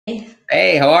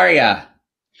Hey, how are ya?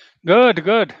 Good,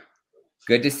 good,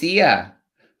 Good to see ya.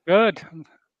 good.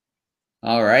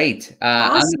 All right.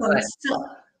 Awesome.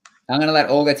 I'm gonna let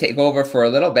Olga take over for a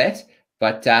little bit,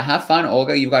 but have fun,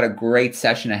 Olga. You've got a great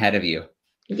session ahead of you.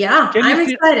 Yeah, Can you I'm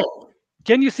see? excited.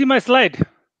 Can you see my slide?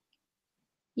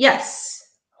 Yes,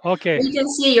 Okay. we can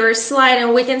see your slide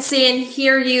and we can see and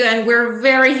hear you, and we're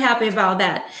very happy about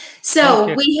that. So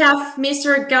Okay. we have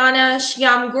Mr. Ghana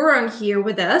Shyam Gurung here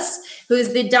with us, who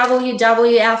is the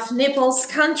WWF Nepal's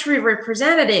country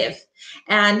representative.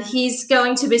 And he's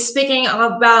going to be speaking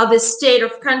about the state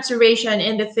of conservation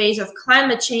in the face of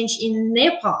climate change in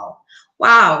Nepal.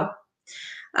 Wow.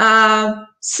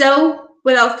 So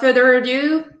without further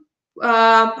ado,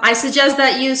 I suggest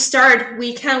that you start.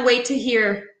 We can't wait to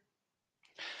hear.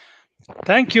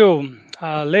 Thank you,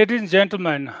 ladies and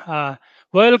gentlemen.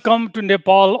 Welcome to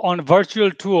Nepal on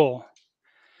virtual tour.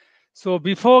 So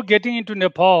before getting into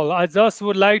Nepal, I just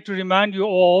would like to remind you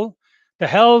all the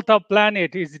health of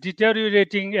planet is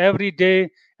deteriorating every day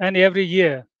and every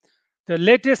year. The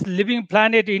latest Living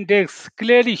Planet Index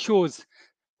clearly shows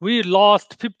we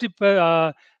lost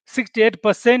 68%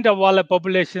 of all our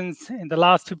populations in the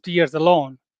last 50 years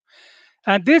alone.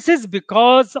 And this is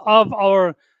because of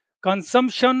our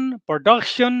consumption,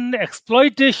 production,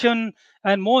 exploitation,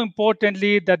 and more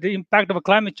importantly, that the impact of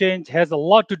climate change has a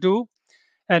lot to do.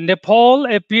 And Nepal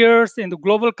appears in the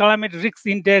Global Climate Risk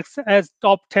Index as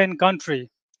top 10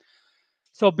 country.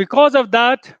 So because of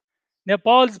that,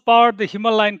 Nepal is part of the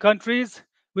Himalayan countries,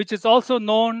 which is also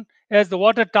known as the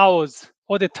water towers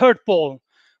or the third pole,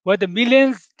 where the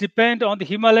millions depend on the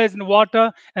Himalayas in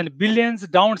water and billions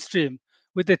downstream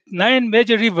with the 9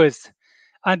 major rivers.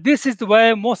 And this is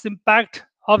where most impact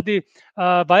of the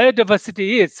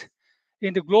biodiversity is.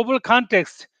 In the global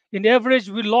context, in average,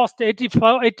 we lost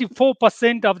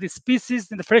 84% of the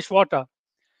species in the fresh water.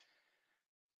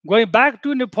 Going back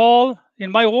to Nepal,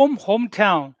 in my own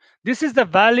hometown, this is the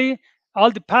valley, all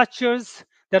the pastures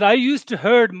that I used to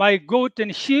herd my goat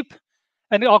and sheep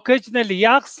and occasionally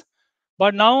yaks.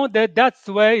 But now that's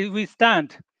where we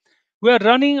stand. We are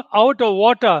running out of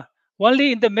water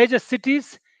only in the major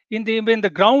cities. In the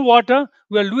groundwater,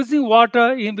 we are losing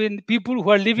water in people who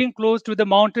are living close to the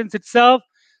mountains itself.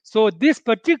 So this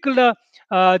particular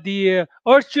the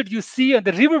orchard you see on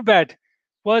the riverbed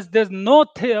was there's no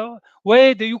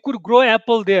way that you could grow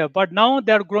apple there, but now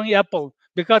they are growing apple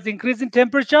because increasing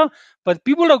temperature. But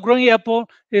people are growing apple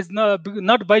is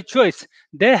not by choice.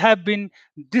 They have been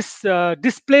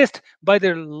displaced by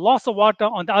the loss of water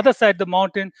on the other side of the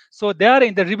mountain. So they are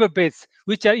in the river beds,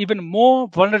 which are even more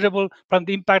vulnerable from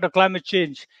the impact of climate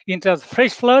change in terms of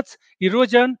fresh floods,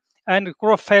 erosion, and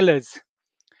crop failures.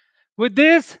 With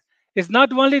this, it's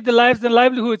not only the lives and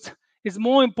livelihoods, it's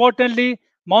more importantly,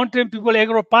 mountain people,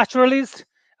 agro-pastoralists,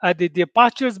 the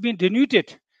pastures being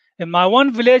denuded. In my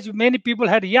one village, many people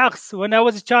had yaks when I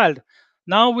was a child.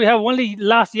 Now we have only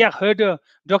last yak herd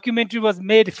documentary was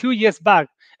made a few years back,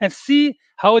 and see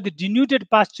how the denuded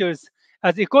pastures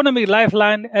as economic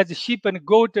lifeline as the sheep and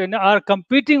goat and are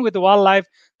competing with wildlife,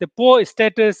 the poor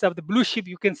status of the blue sheep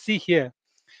you can see here.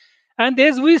 And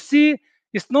as we see,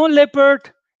 snow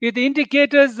leopard, it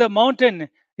indicates the mountain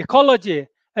ecology.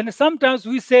 And sometimes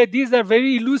we say these are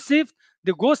very elusive,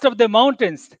 the ghost of the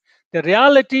mountains. The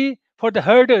reality for the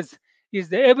herders is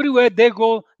that everywhere they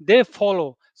go, they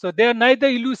follow. So they are neither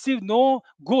elusive nor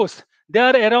ghosts. They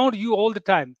are around you all the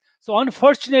time. So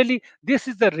unfortunately, this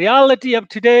is the reality of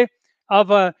today of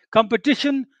a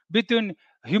competition between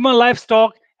human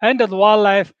livestock and the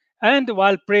wildlife and the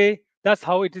wild prey. That's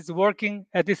how it is working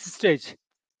at this stage.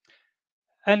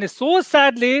 And so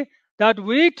sadly that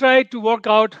we try to work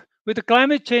out with the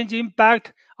climate change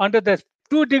impact under the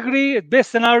 2-degree best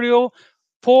scenario,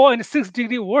 4 and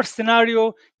 6-degree worst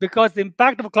scenario, because the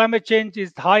impact of climate change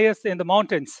is highest in the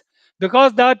mountains.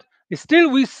 Because that still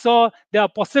we saw the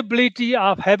possibility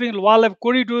of having wildlife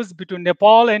corridors between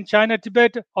Nepal and China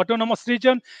Tibet autonomous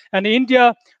region and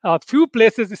India. A few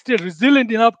places still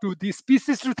resilient enough to the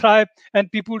species to thrive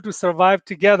and people to survive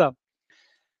together.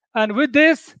 And with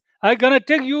this, I'm going to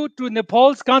take you to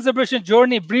Nepal's conservation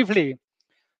journey briefly.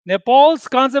 Nepal's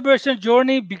conservation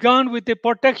journey began with the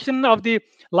protection of the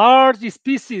large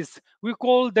species. We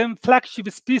call them flagship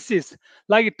species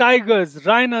like tigers,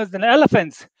 rhinos, and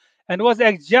elephants. And was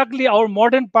exactly our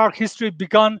modern park history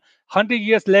began 100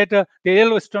 years later, the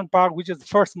Yellowstone Park, which is the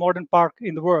first modern park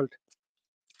in the world.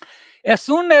 As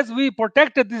soon as we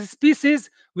protected this species,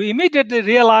 we immediately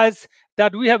realized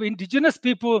that we have indigenous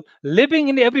people living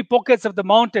in every pockets of the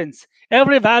mountains,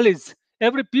 every valleys.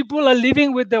 Every people are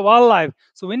living with the wildlife.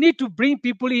 So we need to bring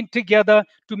people in together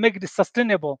to make it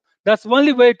sustainable. That's the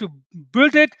only way to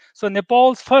build it. So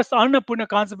Nepal's first Annapurna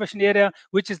Conservation Area,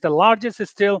 which is the largest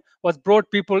still, was brought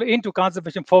people into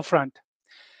conservation forefront.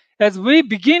 As we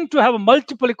begin to have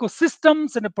multiple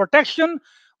ecosystems and protection,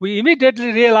 we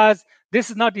immediately realize this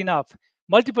is not enough.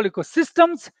 Multiple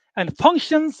ecosystems and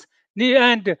functions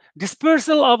and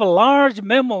dispersal of large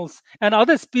mammals and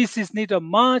other species need a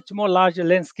much more larger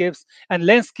landscapes. And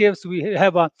landscapes, we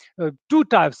have two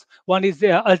types. One is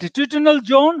the altitudinal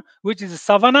zone, which is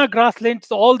savanna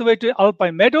grasslands all the way to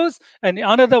alpine meadows. And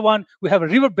another one, we have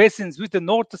river basins with the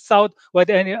north to south, where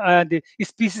the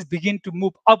species begin to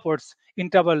move upwards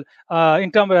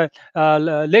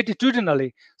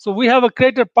latitudinally. So we have a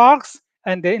created parks,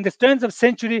 and in the turns of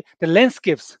century, the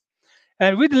landscapes.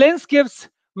 And with landscapes,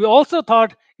 we also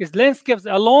thought is landscapes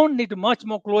alone need a much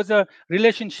more closer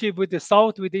relationship with the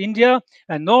south, with India,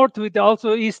 and north with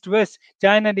also east, west,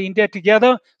 China and India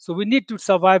together. So we need to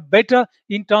survive better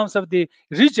in terms of the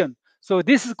region. So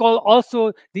this is called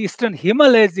also the Eastern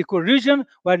Himalayas ecoregion,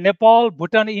 where Nepal,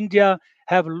 Bhutan, India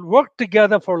have worked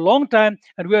together for a long time,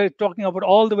 and we are talking about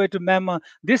all the way to Myanmar.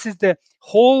 This is the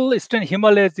whole Eastern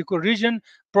Himalayas ecoregion,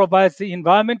 provides the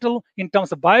environmental in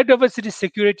terms of biodiversity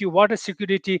security, water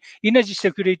security, energy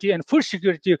security, and food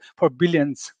security for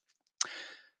billions.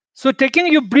 So taking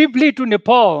you briefly to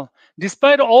Nepal,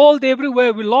 despite all the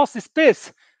everywhere we lost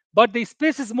space, but the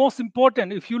space is most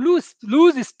important. If you lose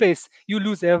space, you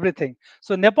lose everything.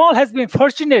 So Nepal has been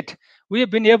fortunate. We have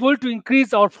been able to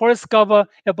increase our forest cover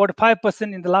about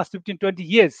 5% in the last 15, 20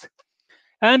 years.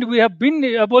 And we have been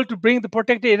able to bring the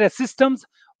protected area systems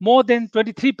more than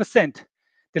 23%.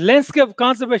 The landscape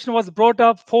conservation was brought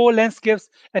up, 4 landscapes,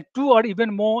 and 2 are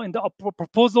even more in the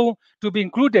proposal to be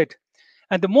included.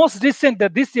 And the most recent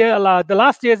that this year, the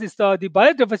last year is the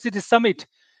Biodiversity Summit.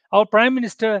 Our Prime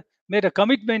Minister made a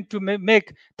commitment to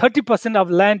make 30%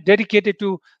 of land dedicated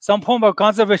to some form of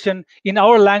conservation. In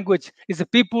our language, is the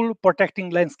people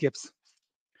protecting landscapes.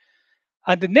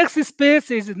 And the next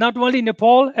space is not only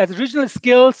Nepal, as regional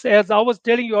skills, as I was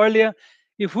telling you earlier,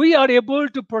 if we are able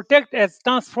to protect as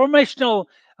transformational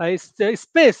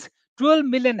space, 12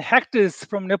 million hectares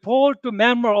from Nepal to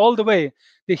Myanmar all the way,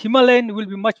 the Himalayan will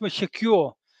be much more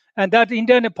secure. And that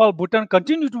India, Nepal, Bhutan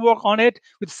continue to work on it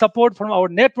with support from our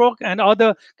network and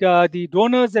other the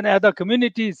donors and other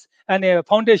communities and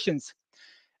foundations.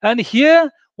 And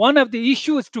here, one of the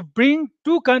issues to bring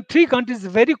three countries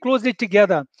very closely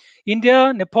together.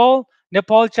 India, Nepal,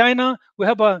 China. We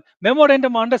have a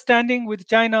memorandum of understanding with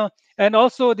China, and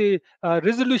also the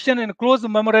resolution and close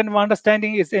memorandum of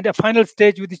understanding is in the final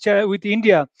stage with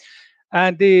India.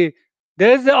 And there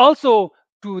is also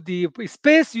to the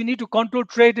space you need to control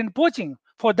trade and poaching.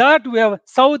 For that, we have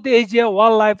South Asia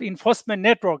Wildlife Enforcement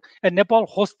Network, and Nepal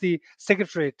hosts the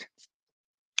secretariat.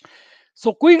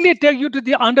 So quickly take you to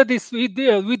the under this with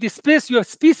the space you have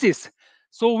species.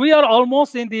 So we are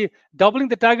almost in the doubling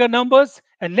the tiger numbers,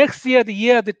 and next year, the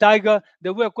year of the tiger,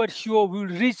 that we are quite sure we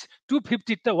will reach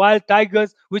 250 wild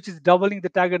tigers, which is doubling the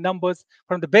tiger numbers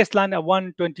from the baseline of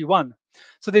 121.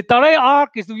 So the Tarai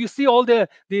Arc is, you see all the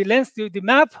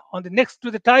map on the next to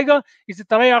the tiger is the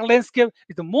Tarai Arc landscape.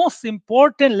 It's the most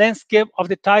important landscape of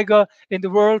the tiger in the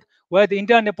world, where the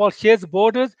India and Nepal shares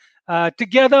borders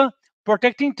together,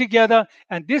 protecting together.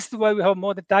 And this is why we have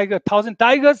more than 1,000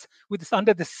 tigers with this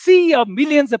under the sea of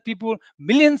millions of people,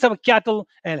 millions of cattle,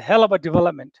 and hell of a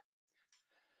development.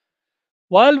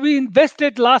 While we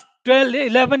invested last 12,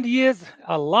 11 years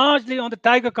largely on the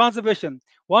tiger conservation,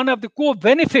 one of the core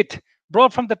benefit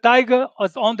brought from the tiger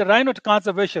was on the rhino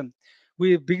conservation.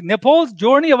 Nepal's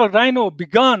journey of a rhino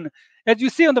began, as you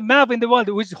see on the map in the world,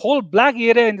 which whole black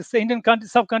area in the Indian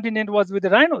subcontinent was with the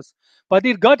rhinos, but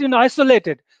it got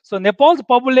isolated. So Nepal's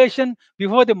population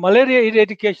before the malaria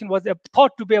eradication was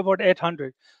thought to be about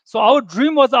 800. So our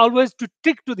dream was always to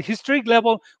stick to the historic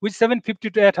level, with 750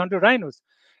 to 800 rhinos.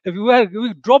 If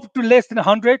we dropped to less than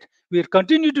 100, we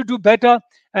continue to do better.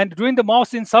 And during the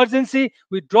Mao's insurgency,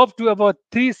 we dropped to about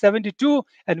 372,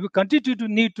 and we continue to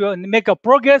need to make a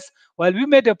progress. While we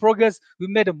made a progress, we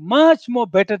made a much more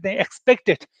better than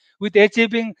expected, with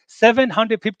achieving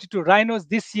 752 rhinos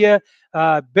this year,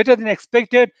 better than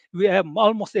expected. We have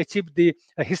almost achieved the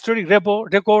historic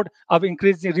record of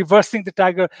reversing the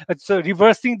tiger, so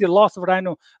reversing the loss of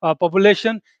rhino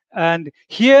population. And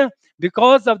here,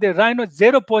 because of the rhino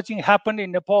zero poaching happened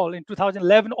in Nepal in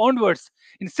 2011 onwards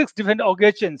in 6 different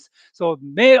occasions. So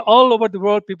all over the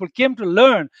world, people came to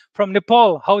learn from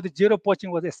Nepal how the zero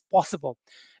poaching was possible.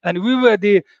 And we were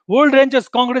the World Rangers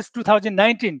Congress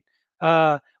 2019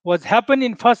 was happened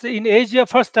in Asia,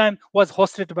 first time was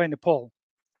hosted by Nepal.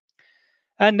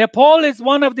 And Nepal is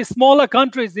one of the smaller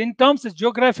countries in terms of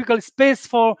geographical space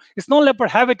for snow leopard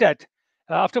habitat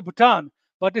after Bhutan.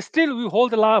 But still, we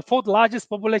hold the fourth largest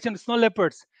population of snow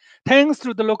leopards, thanks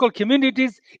to the local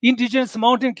communities, indigenous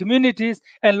mountain communities,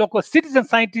 and local citizen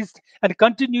scientists, and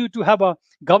continue to have a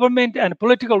government and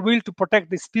political will to protect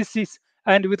the species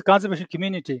and with conservation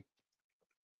community.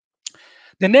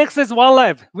 The next is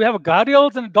wildlife. We have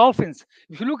gharials and dolphins.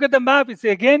 If you look at the map, it's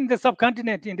again in the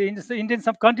subcontinent, in the Indian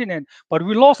subcontinent, but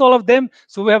we lost all of them.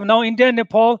 So we have now India and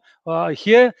Nepal.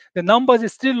 Here, the numbers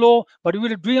is still low, but we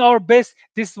will doing our best.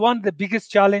 This is one of the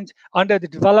biggest challenge under the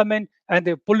development and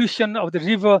the pollution of the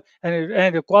river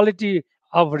and the quality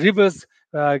of rivers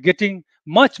getting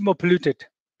much more polluted.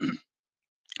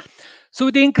 So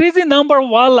with the increasing number of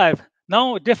wildlife,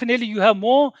 now definitely you have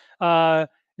more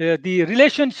the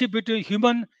relationship between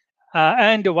human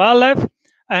and wildlife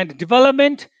and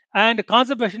development and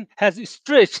conservation has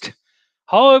stretched.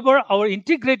 However, our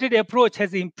integrated approach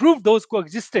has improved those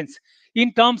coexistence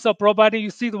in terms of providing.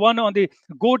 You see the one on the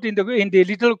goat in the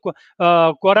little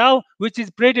corral, which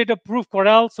is predator-proof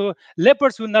corral, so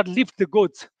leopards will not lift the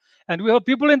goats. And we have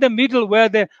people in the middle where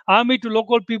the army to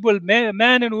local people,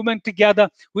 men and women together,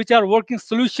 which are working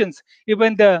solutions.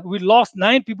 Even we lost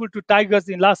 9 people to tigers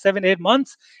in last 7-8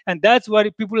 months. And that's why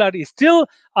people are still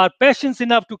passionate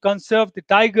enough to conserve the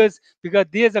tigers, because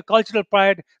there's a cultural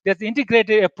pride, there's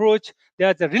integrated approach,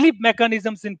 there's a relief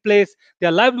mechanisms in place,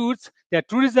 their livelihoods, their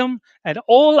tourism, and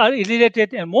all are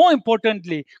related. And more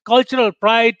importantly, cultural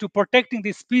pride to protecting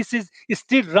the species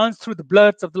still runs through the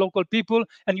bloods of the local people.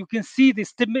 And you can see the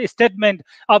statement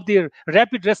of the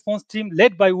rapid response team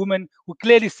led by women, who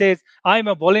clearly says, I'm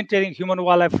a volunteering human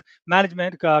wildlife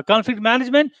management, conflict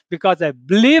management, because I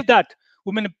believe that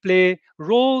women play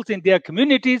roles in their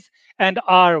communities and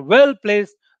are well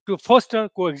placed to foster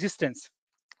coexistence.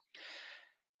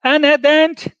 And at the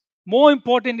end, more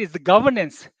important is the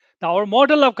governance. Now, our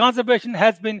model of conservation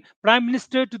has been Prime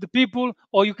Minister to the people,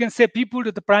 or you can say people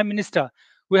to the Prime Minister.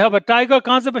 We have a Tiger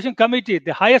Conservation Committee,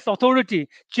 the highest authority,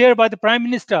 chaired by the Prime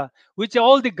Minister, which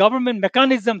all the government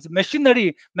mechanisms,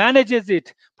 machinery manages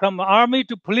it, from army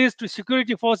to police to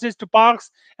security forces to parks,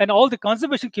 and all the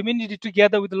conservation community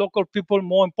together with the local people,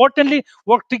 more importantly,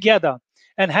 work together.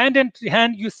 And hand in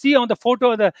hand, you see on the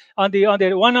photo, on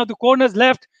the one of the corners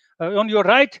left, on your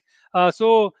right,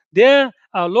 so there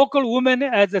local women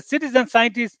as a citizen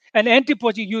scientists and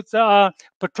anti-poaching youths are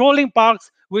patrolling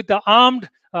parks with the armed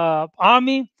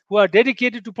army who are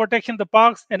dedicated to protection of the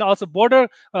parks, and also border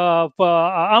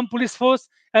armed police force,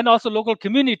 and also local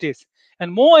communities.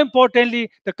 And more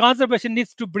importantly, the conservation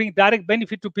needs to bring direct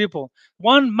benefit to people.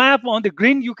 One map on the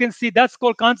green, you can see that's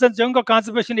called Kangchenjunga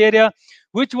Conservation Area,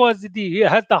 which was has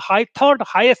the third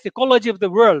highest ecology of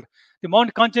the world, the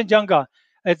Mount Kangchenjunga.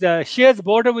 As shares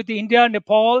border with India,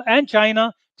 Nepal, and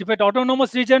China. Tibet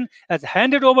Autonomous Region has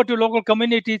handed over to local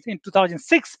communities in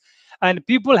 2006, and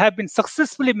people have been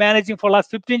successfully managing for the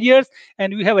last 15 years,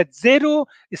 and we have a zero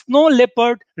snow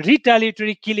leopard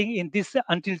retaliatory killing in this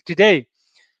until today.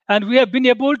 And we have been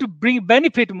able to bring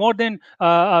benefit more than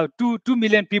 2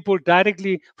 million people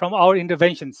directly from our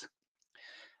interventions.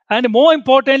 And more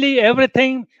importantly,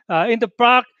 everything in the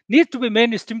park needs to be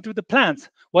mainstream to the plans,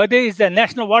 whether it's a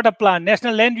national water plan,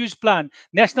 national land use plan,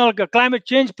 national climate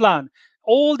change plan,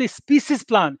 all the species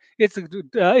plan. It's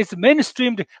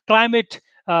mainstreamed climate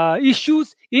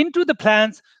issues into the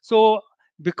plans. So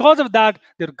because of that,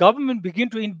 the government begin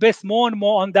to invest more and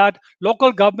more on that.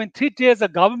 Local government, 3 tiers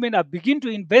of government are begin to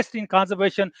invest in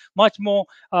conservation much more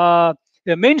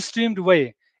mainstreamed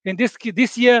way. In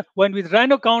this year, when with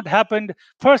rhino count happened,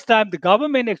 first time the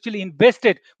government actually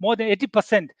invested more than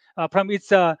 80% from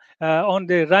its on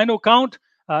the rhino count.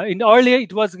 In earlier,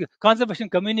 it was conservation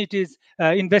communities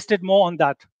invested more on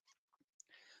that.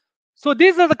 So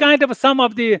these are the kind of some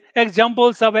of the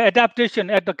examples of adaptation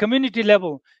at the community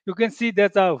level. You can see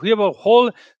that we have a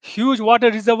whole huge water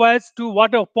reservoirs, 2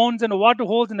 water ponds and water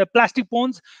holes and the plastic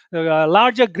ponds,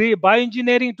 larger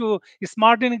bioengineering to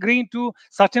smart and green to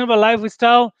sustainable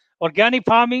lifestyle, organic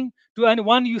farming to, and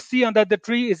one you see under the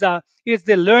tree is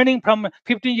the learning from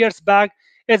 15 years back,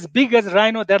 as big as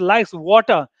rhino that likes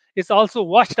water. It's also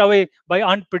washed away by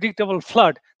unpredictable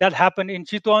flood that happened in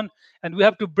Chitwan, and we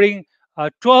have to bring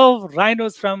 12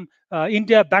 rhinos from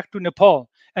India back to Nepal.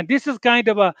 And this is kind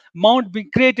of a mount being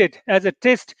created as a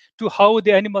test to how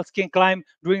the animals can climb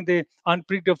during the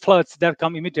unpredictable floods that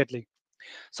come immediately.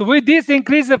 So with this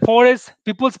increase of forest,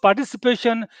 people's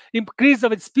participation, increase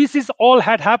of species, all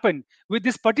had happened with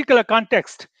this particular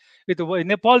context.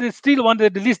 Nepal is still one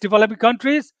of the least developed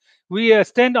countries. We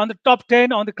stand on the top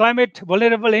 10 on the climate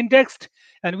vulnerable index,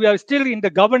 and we are still in the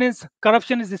governance.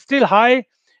 Corruption is still high.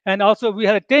 And also we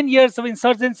had 10 years of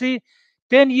insurgency,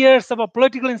 10 years of a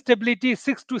political instability,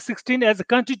 6 to 16 as a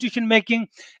constitution making,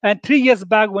 and 3 years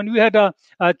back when we had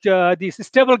this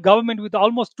stable government with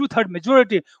almost two-thirds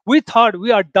majority, we thought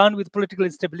we are done with political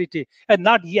instability, and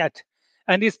not yet.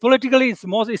 And it's politically it's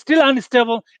still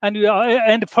unstable, and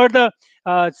and further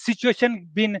situation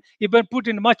been even put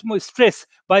in much more stress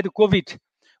by the COVID.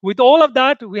 With all of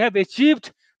that, we have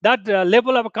achieved that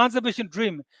level of a conservation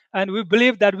dream, and we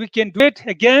believe that we can do it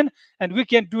again, and we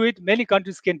can do it. Many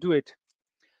countries can do it.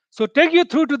 So take you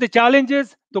through to the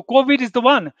challenges. The COVID is the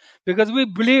one, because we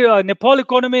believe Nepal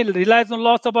economy relies on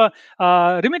lots of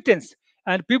remittance,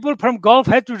 and people from Gulf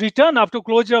had to return after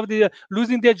closure of the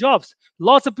losing their jobs.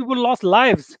 Lots of people lost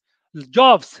lives,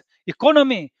 jobs,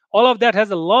 economy. All of that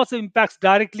has a lot of impacts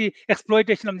directly.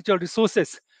 Exploitation of natural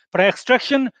resources, from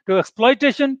extraction to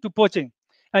exploitation to poaching.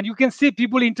 And you can see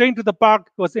people entering to the park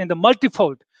was in the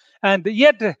multifold. And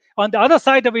yet, on the other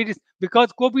side of it is because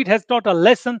COVID has taught a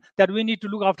lesson that we need to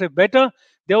look after better.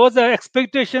 There was an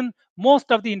expectation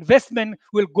most of the investment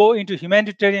will go into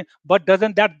humanitarian, but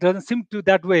that doesn't seem to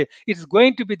that way. It's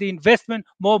going to be the investment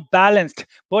more balanced.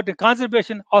 But the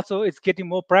conservation also is getting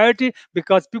more priority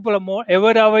because people are more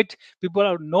aware of it.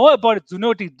 People know about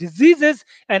zoonotic diseases,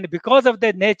 and because of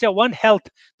their nature, One Health,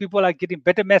 people are getting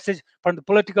better message from the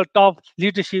political top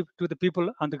leadership to the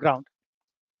people on the ground.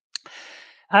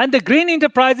 And the green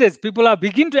enterprises, people are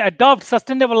beginning to adopt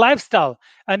sustainable lifestyle.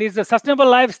 And it's a sustainable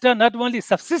lifestyle, not only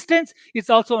subsistence, it's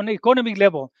also on economic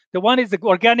level. The one is the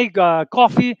organic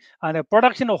coffee and the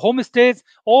production of homestays.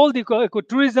 All the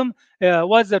ecotourism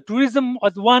tourism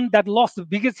was one that lost the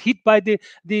biggest hit by the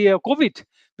COVID,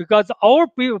 because our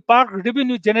park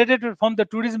revenue generated from the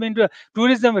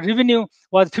tourism revenue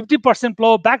was 50%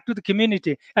 flow back to the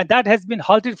community, and that has been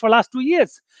halted for last 2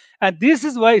 years. And this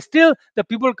is why still the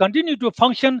people continue to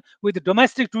function with the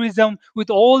domestic tourism with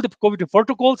all the COVID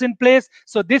protocols in place.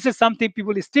 So this is something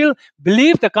people still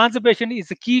believe the conservation is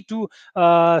the key to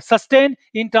sustain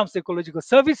in terms of ecological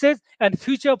services and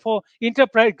future for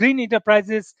green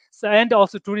enterprises and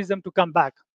also tourism to come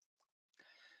back.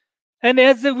 And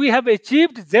as we have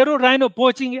achieved zero rhino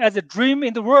poaching as a dream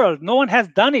in the world, no one has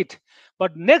done it.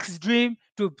 But next dream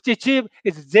to achieve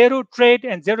is zero trade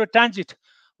and zero transit.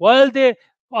 While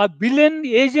a billion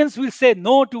Asians will say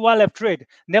no to wildlife trade,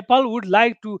 Nepal would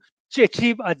like to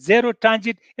achieve a zero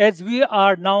transit, as we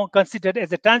are now considered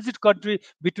as a transit country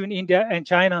between India and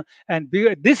China. And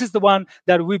this is the one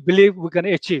that we believe we can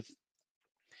achieve.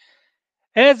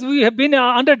 As we have been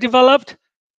underdeveloped,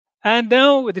 and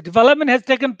now the development has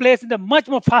taken place in a much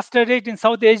more faster rate in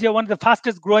South Asia, one of the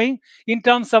fastest growing in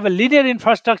terms of a linear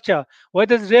infrastructure,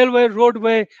 whether it's railway,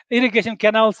 roadway, irrigation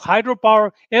canals, hydropower,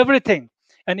 everything,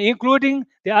 and including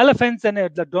the elephants and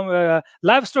the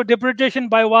livestock depredation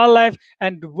by wildlife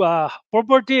and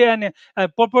property and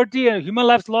human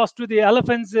lives lost to the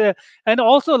elephants, and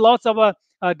also lots of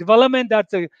development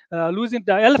that's losing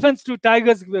the elephants to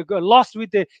tigers lost with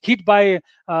the hit by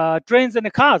trains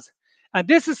and cars. And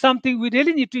this is something we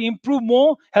really need to improve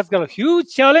more. Has got a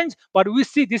huge challenge, but we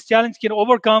see this challenge can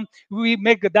overcome. We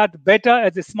make that better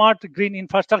as a smart green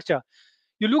infrastructure.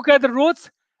 You look at the roads.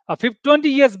 20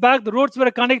 years back, the roads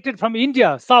were connected from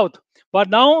India south, but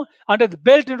now under the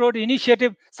Belt and Road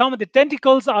Initiative, some of the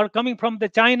tentacles are coming from the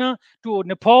China to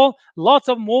Nepal. Lots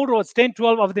of more roads, 10,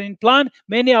 12 of them in plan.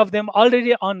 Many of them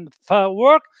already on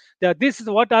work. This is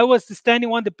what I was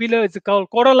standing on the pillar. It's called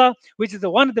Kerala, which is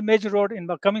one of the major road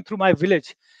coming through my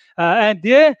village. And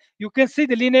there you can see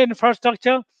the linear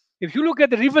infrastructure. If you look at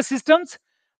the river systems,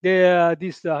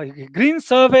 this green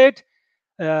surveyed,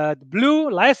 blue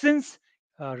license,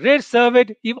 red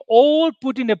surveyed, if all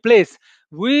put in a place,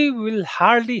 we will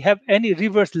hardly have any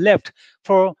rivers left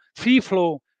for free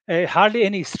flow, hardly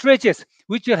any stretches,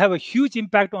 which will have a huge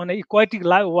impact on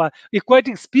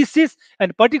aquatic species,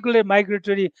 and particularly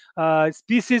migratory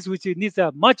species, which needs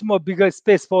a much more bigger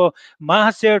space for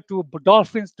mahashar to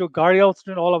dolphins to gharials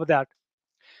and all of that.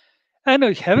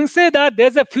 And having said that,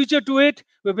 there's a future to it.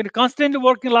 We've been constantly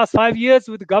working last 5 years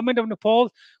with the government of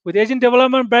Nepal, with Asian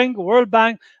Development Bank, World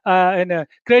Bank, and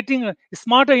creating a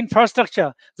smarter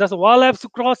infrastructure. There's wildlife to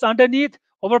cross underneath,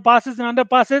 overpasses and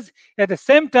underpasses. At the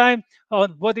same time,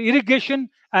 for the irrigation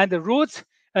and the roads,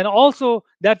 and also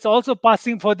that's also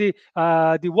passing for the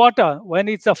water when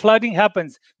it's a flooding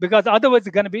happens, because otherwise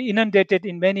it's going to be inundated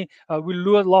in many will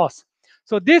lose loss.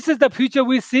 So this is the future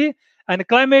we see. And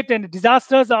climate and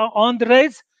disasters are on the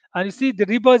rise. And you see the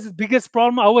rivers is the biggest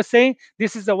problem. I was saying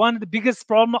this is one of the biggest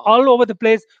problem all over the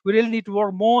place. We really need to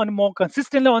work more and more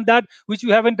consistently on that, which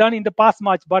we haven't done in the past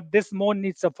much, but this more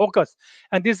needs a focus.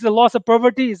 And this is the loss of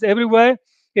poverty is everywhere.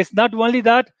 It's not only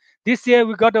that. This year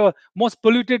we got the most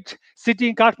polluted city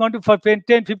in Kathmandu for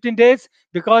 10-15 days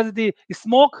because the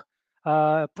smoke.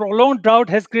 Prolonged drought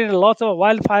has created lots of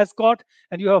wildfires caught,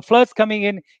 and you have floods coming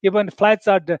in. Even flights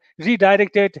are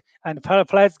redirected, and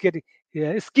flights get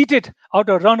skeeted out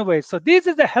of runways. So this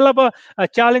is a hell of a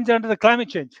challenge under the climate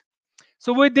change.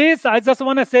 So with this, I just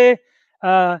want to say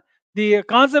the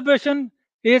conservation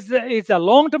is a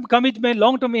long-term commitment,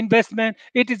 long-term investment.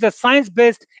 It is a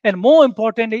science-based, and more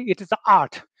importantly, it is an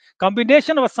art.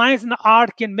 Combination of science and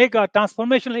art can make a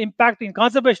transformational impact in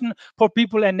conservation for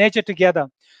people and nature together.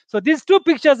 So these two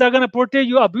pictures are going to portray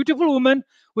you a beautiful woman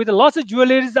with lots of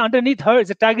jewelry. Underneath her is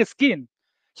a tiger skin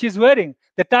she's wearing.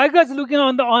 The tiger is looking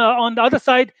on the other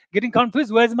side, getting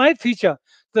confused. Where's my future?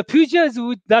 The future is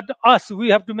with that us. We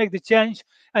have to make the change,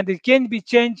 and it can be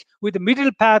changed with the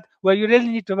middle path where you really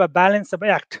need to have a balance of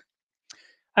act.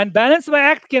 And balance by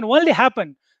act can only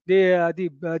happen.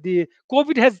 The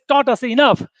COVID has taught us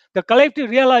enough. The collective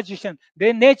realization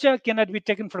that nature cannot be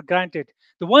taken for granted.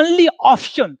 The only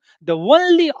option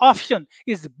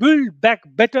is build back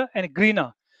better and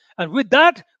greener. And with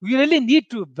that, we really need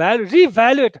to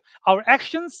reevaluate our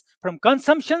actions from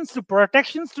consumptions to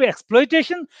protections to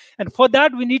exploitation. And for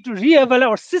that, we need to reevaluate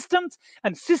our systems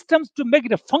to make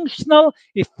it functional,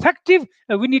 effective.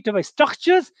 And we need to have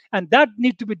structures, and that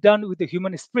need to be done with the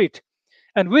human spirit.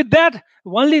 And with that,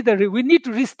 we need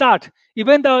to restart.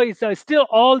 Even though it's still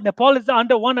Nepal is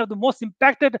under one of the most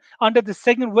impacted under the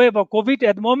second wave of COVID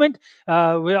at the moment.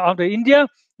 We're under India.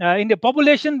 In the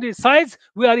population the size,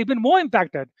 we are even more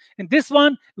impacted. In this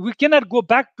one, we cannot go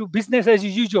back to business as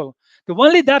usual. The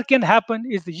only that can happen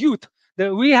is the youth.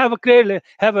 We have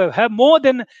more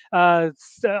than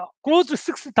close to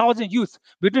 60,000 youth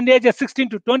between the age of 16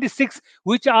 to 26,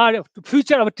 which are the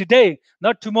future of today,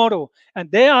 not tomorrow. And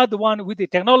they are the one with the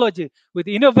technology, with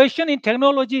the innovation in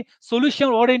technology, solution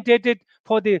orientated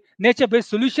for the nature-based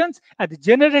solutions, and the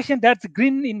generation that's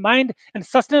green in mind and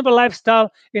sustainable lifestyle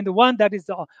in the one that is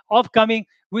upcoming.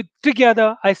 With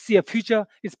together, I see a future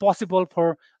is possible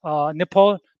for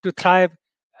Nepal to thrive.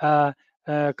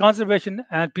 Conservation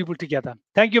and people together.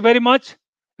 Thank you very much.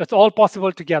 That's all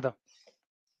possible together.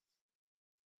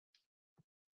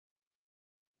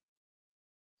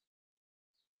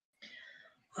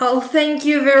 Oh, thank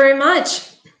you very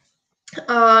much.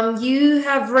 You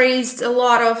have raised a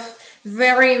lot of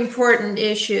very important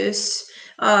issues.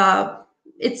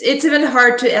 It's even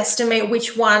hard to estimate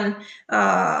which one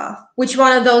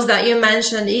of those that you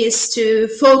mentioned is to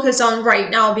focus on right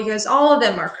now, because all of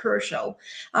them are crucial.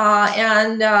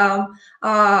 I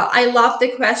love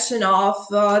the question of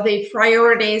the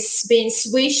priorities being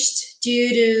switched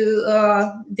due to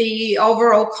the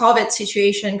overall COVID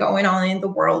situation going on in the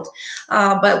world.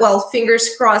 But well,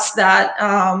 fingers crossed that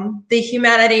the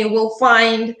humanity will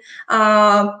find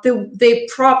the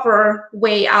proper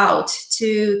way out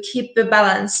to keep the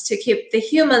balance, to keep the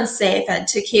humans safe, and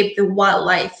to keep the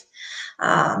wildlife,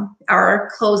 our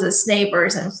closest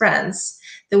neighbors and friends,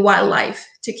 the wildlife,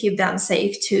 to keep them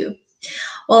safe too.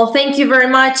 Well, thank you very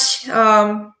much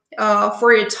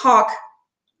for your talk.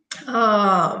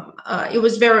 It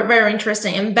was very, very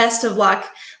interesting, and best of luck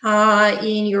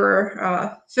in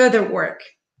your further work.